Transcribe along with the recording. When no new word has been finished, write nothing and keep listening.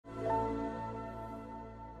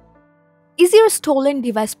Is your stolen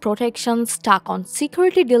device protection stuck on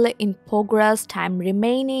security delay in progress, time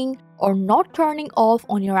remaining, or not turning off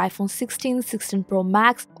on your iPhone 16, 16 Pro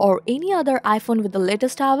Max, or any other iPhone with the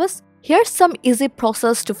latest iOS? Here's some easy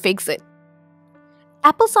process to fix it.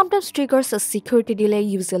 Apple sometimes triggers a security delay,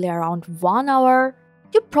 usually around 1 hour.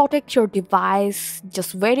 To protect your device,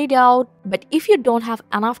 just wait it out. But if you don't have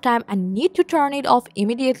enough time and need to turn it off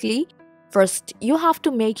immediately, first, you have to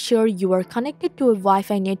make sure you are connected to a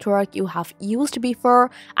Wi-Fi network you have used before,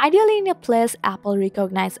 ideally in a place Apple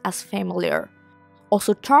recognizes as familiar.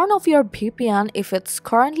 Also, turn off your VPN if it's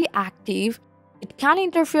currently active. It can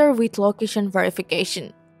interfere with location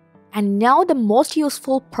verification. And now the most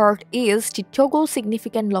useful part is to toggle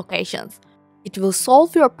significant locations. It will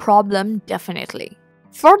solve your problem definitely.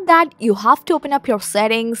 For that, you have to open up your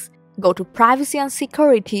settings, go to Privacy and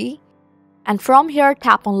Security, and from here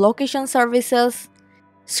tap on Location Services,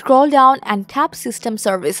 scroll down and tap System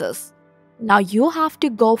Services. Now you have to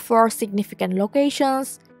go for significant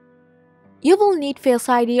locations. You will need Face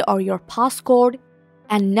ID or your passcode.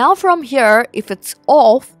 And now from here, if it's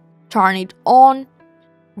off, turn it on.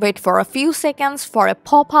 Wait for a few seconds for a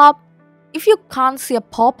pop-up. If you can't see a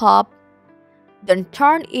pop-up, then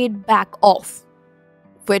turn it back off.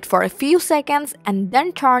 Wait for a few seconds and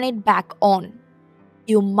then turn it back on.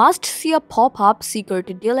 You must see a pop-up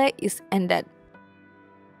security delay is ended.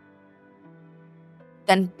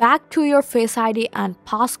 Then back to your Face ID and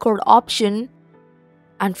passcode option,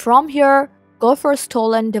 and from here go for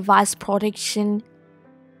stolen device protection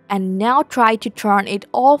and now try to turn it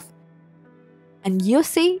off, and you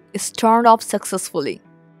see it's turned off successfully.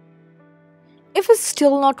 If it's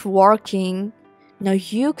still not working, now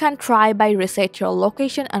you can try by reset your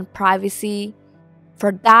location and privacy.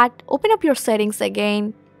 For that, open up your settings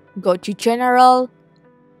again, go to General,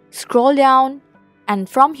 scroll down, and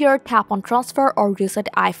from here tap on Transfer or Reset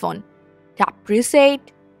iPhone. Tap Reset,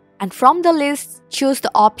 and from the list, choose the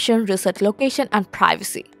option Reset Location and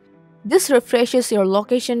Privacy. This refreshes your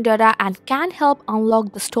location data and can help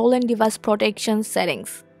unlock the stolen device protection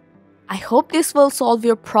settings. I hope this will solve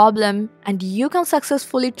your problem and you can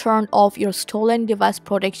successfully turn off your stolen device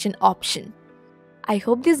protection option. I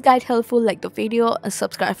hope this guide helpful. Like the video and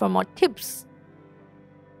subscribe for more tips.